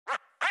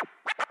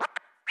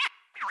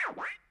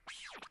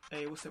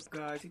Hey, what's up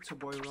guys, it's your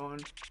boy Ron,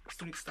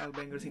 Street Style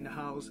Bangers in the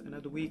house,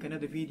 another week,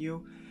 another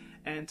video.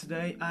 And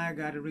today I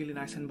got a really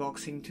nice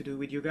unboxing to do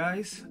with you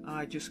guys.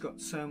 I just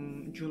got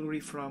some jewelry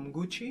from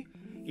Gucci.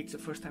 It's the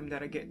first time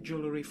that I get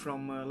jewelry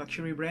from a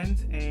luxury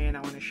brand and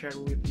I want to share it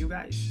with you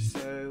guys,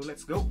 so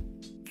let's go.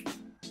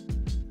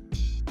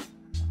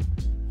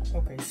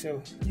 Okay,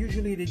 so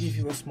usually they give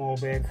you a small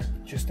bag,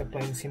 just a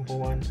plain simple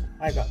one.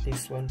 I got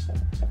this one.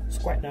 It's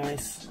quite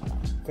nice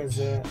because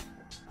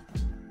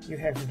you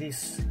have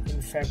this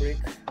in fabric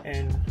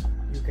and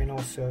you can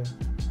also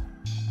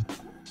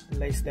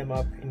lace them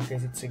up in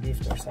case it's a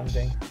gift or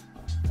something.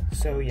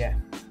 So yeah,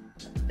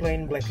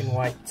 plain black and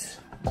white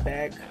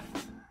bag.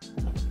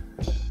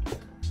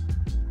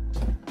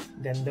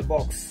 Then the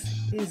box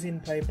is in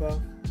paper,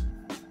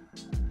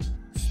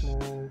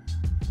 small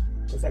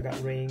because I got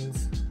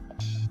rings.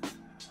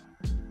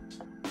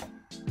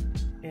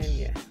 And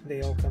yeah,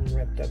 they all come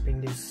wrapped up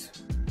in this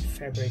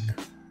fabric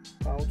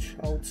pouch,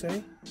 I would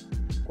say.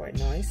 Quite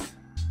nice.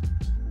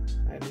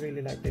 I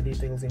really like the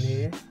details in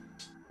here.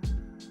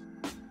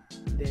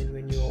 Then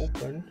when you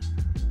open,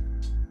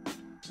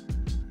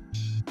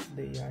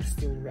 they are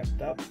still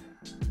wrapped up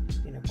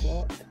in a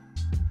cloth.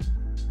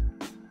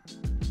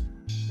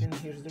 And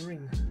here's the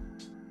ring.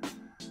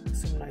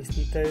 Some nice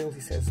details.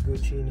 It says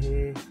Gucci in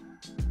here.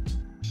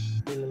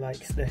 Really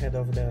likes the head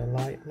of the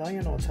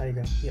lion or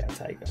tiger? Yeah,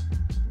 tiger.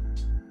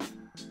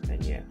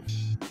 And yeah,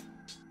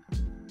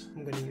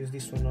 I'm gonna use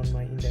this one on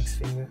my index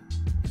finger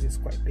because it's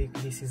quite big.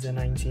 This is a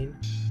 19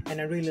 and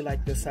I really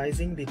like the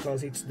sizing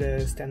because it's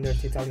the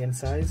standard Italian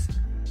size,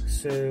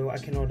 so I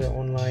can order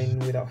online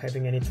without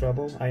having any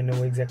trouble. I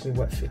know exactly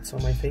what fits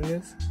on my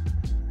fingers.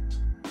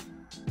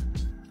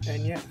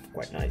 And yeah,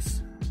 quite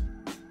nice.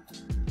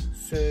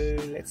 So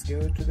let's go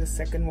to the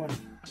second one.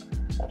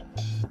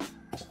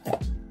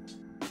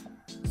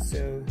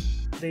 So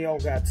they all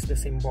got the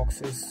same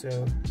boxes,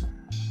 so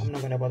I'm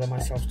not gonna bother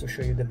myself to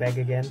show you the bag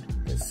again,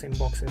 because same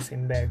boxes,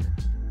 same bag.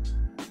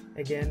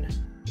 Again,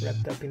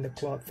 wrapped up in the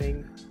cloth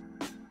thing.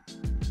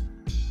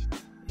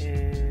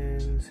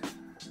 And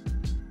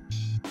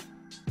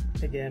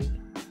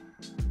again,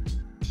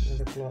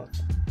 another cloth.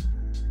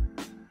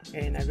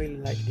 And I really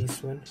like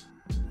this one.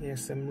 It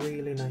has some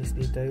really nice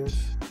details,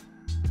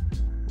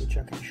 which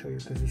I can show you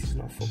because this is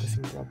not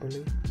focusing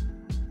properly.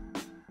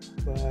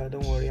 But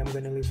don't worry, I'm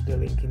gonna leave the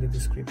link in the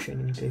description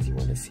in case you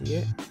wanna see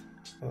it.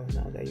 Oh,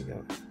 now there you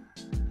go.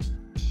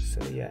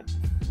 So yeah,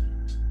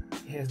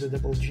 it has the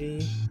double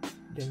G,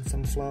 then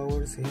some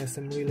flowers. It has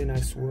some really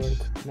nice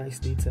work, nice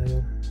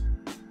detail.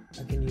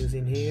 I can use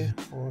in here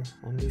or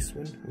on this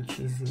one, which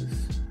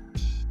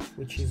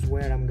is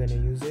where I'm gonna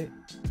use it.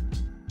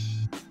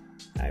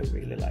 I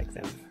really like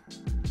them,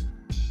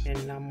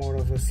 and I'm more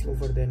of a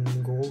silver than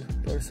gold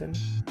person.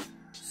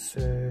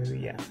 So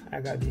yeah,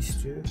 I got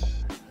these two.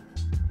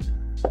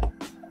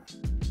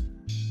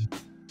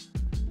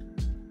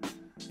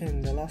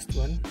 And the last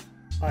one,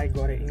 I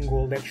got it in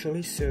gold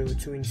actually, so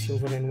 2 in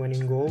silver and 1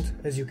 in gold.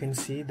 As you can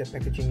see, the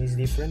packaging is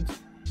different.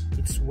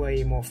 It's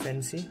way more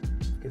fancy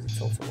because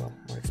it's also, well,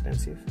 more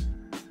expensive.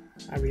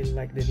 I really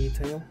like the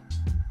detail.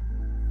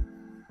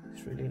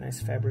 It's really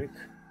nice fabric,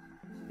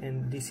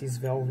 and this is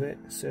velvet,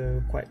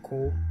 so quite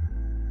cool.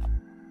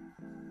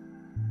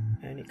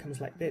 And it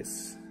comes like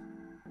this.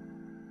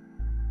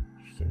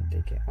 You can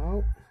take it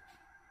out.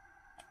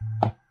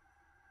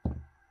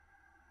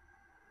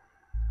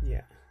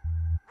 Yeah.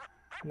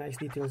 Nice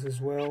details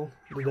as well,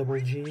 the double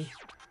G,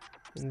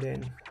 and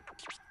then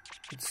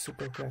it's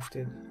super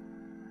crafted.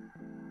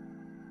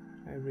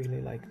 I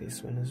really like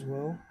this one as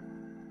well,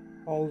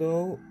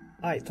 although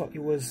I thought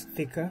it was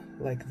thicker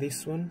like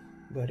this one,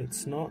 but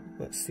it's not.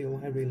 But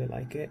still, I really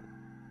like it,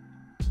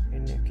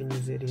 and I can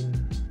use it in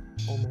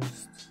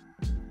almost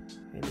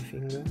any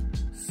finger.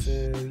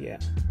 So yeah,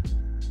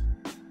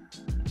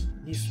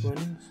 these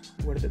ones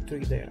were the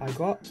 3 that I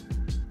got.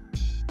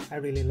 I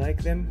really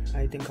like them.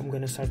 I think I'm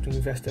gonna start to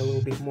invest a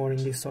little bit more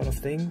in these sort of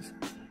things.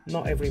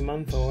 Not every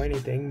month or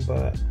anything,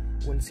 but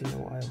once in a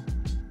while.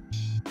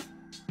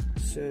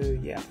 So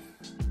yeah,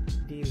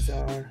 these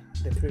are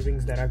the 3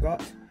 rings that I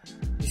got.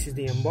 This is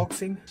the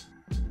unboxing.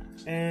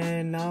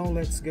 And now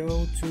let's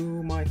go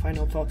to my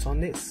final thoughts on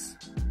this.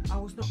 I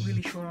was not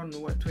really sure on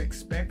what to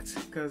expect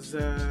because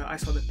I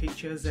saw the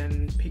pictures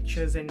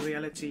and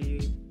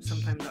reality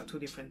sometimes are 2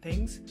 different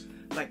things.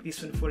 Like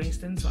this one, for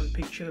instance, on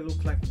picture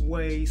looked like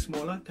way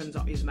smaller. Turns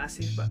out it's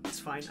massive, but it's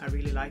fine. I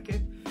really like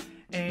it.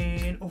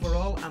 And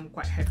overall, I'm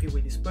quite happy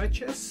with this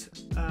purchase.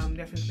 I'm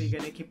definitely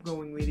gonna keep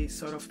going with this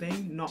sort of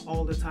thing. Not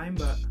all the time,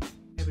 but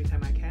every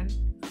time I can.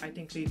 I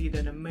think they did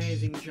an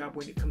amazing job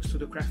when it comes to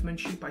the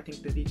craftsmanship. I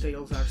think the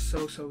details are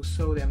so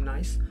damn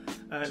nice.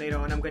 Later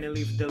on, I'm gonna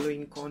leave the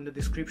link on the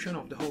description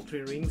of the whole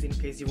 3 rings in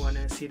case you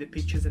wanna see the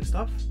pictures and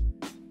stuff.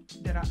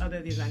 There are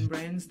other design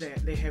brands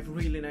that they have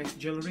really nice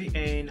jewelry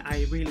and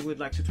I really would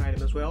like to try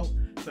them as well,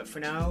 but for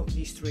now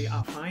these 3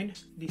 are fine.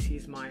 This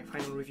is my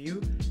final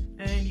review,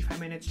 and if I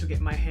manage to get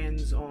my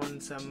hands on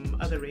some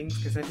other rings,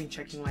 because I've been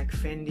checking like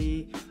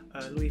Fendi,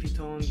 Louis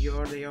Vuitton,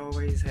 Dior, they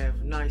always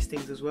have nice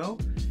things as well,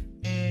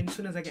 and and as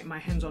soon as I get my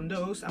hands on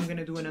those, I'm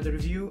gonna do another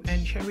review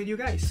and share with you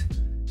guys.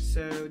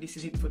 So this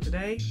is it for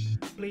today.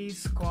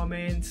 Please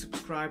comment,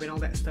 subscribe and all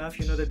that stuff,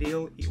 you know the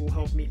deal. It will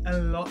help me a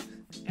lot.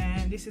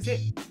 And this is it.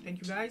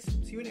 Thank you guys.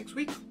 See you next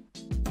week.